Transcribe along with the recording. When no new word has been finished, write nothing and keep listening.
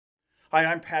Hi,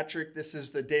 I'm Patrick. This is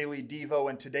the Daily Devo,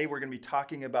 and today we're going to be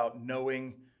talking about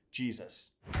knowing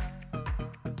Jesus.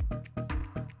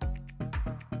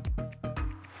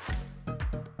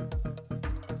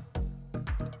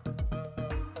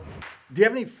 Do you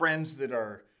have any friends that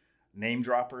are name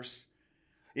droppers?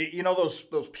 You know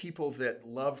those people that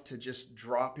love to just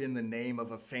drop in the name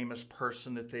of a famous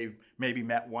person that they've maybe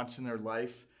met once in their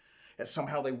life, and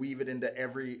somehow they weave it into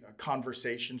every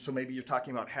conversation. So maybe you're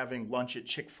talking about having lunch at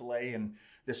Chick-fil-A, and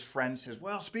this friend says,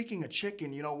 "Well, speaking of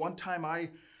chicken, one time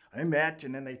I met,"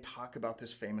 and then they talk about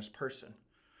this famous person.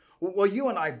 Well, you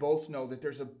and I both know that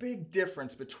there's a big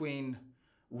difference between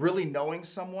really knowing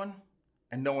someone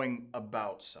and knowing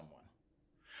about someone.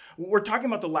 We're talking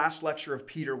about the last lecture of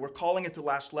Peter. We're calling it the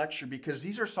last lecture because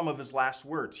these are some of his last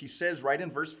words. He says right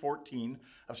in verse 14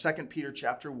 of 2 Peter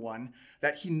chapter 1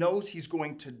 that he knows he's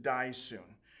going to die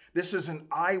soon. This is an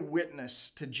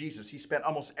eyewitness to Jesus. He spent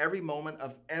almost every moment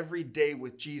of every day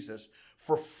with Jesus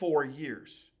for 4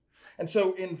 years. And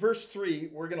so in verse 3,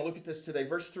 we're going to look at this today.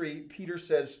 Verse 3, Peter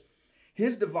says,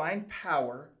 "His divine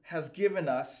power has given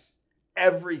us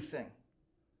everything."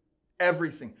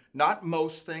 Everything, not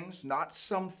most things, not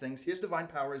some things. His divine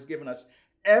power has given us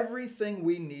everything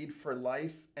we need for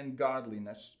life and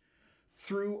godliness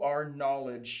through our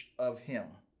knowledge of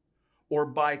him, or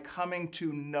by coming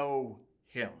to know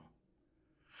him.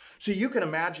 So you can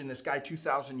imagine this guy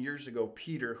 2,000 years ago,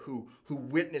 Peter, who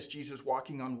witnessed Jesus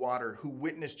walking on water, who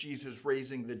witnessed Jesus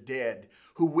raising the dead,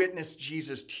 who witnessed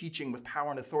Jesus teaching with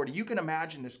power and authority. You can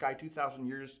imagine this guy 2,000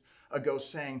 years ago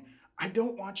saying, "I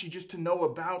don't want you just to know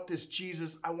about this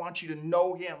Jesus. I want you to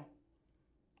know him,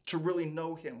 to really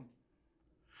know him."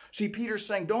 See, Peter's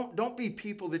saying, don't be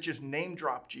people that just name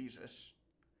drop Jesus.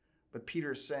 But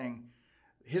Peter's saying,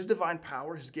 his divine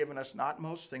power has given us not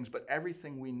most things, but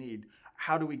everything we need.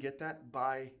 How do we get that?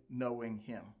 By knowing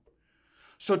him.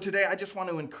 So today, I just want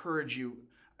to encourage you,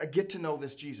 get to know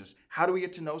this Jesus. How do we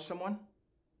get to know someone?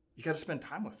 You got to spend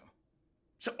time with them.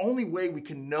 It's the only way we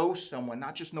can know someone,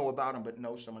 not just know about them, but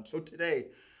know someone. So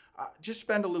today, just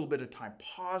spend a little bit of time.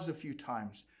 Pause a few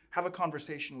times. Have a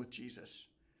conversation with Jesus.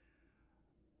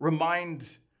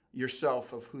 Remind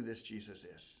yourself of who this Jesus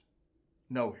is.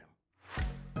 Know him.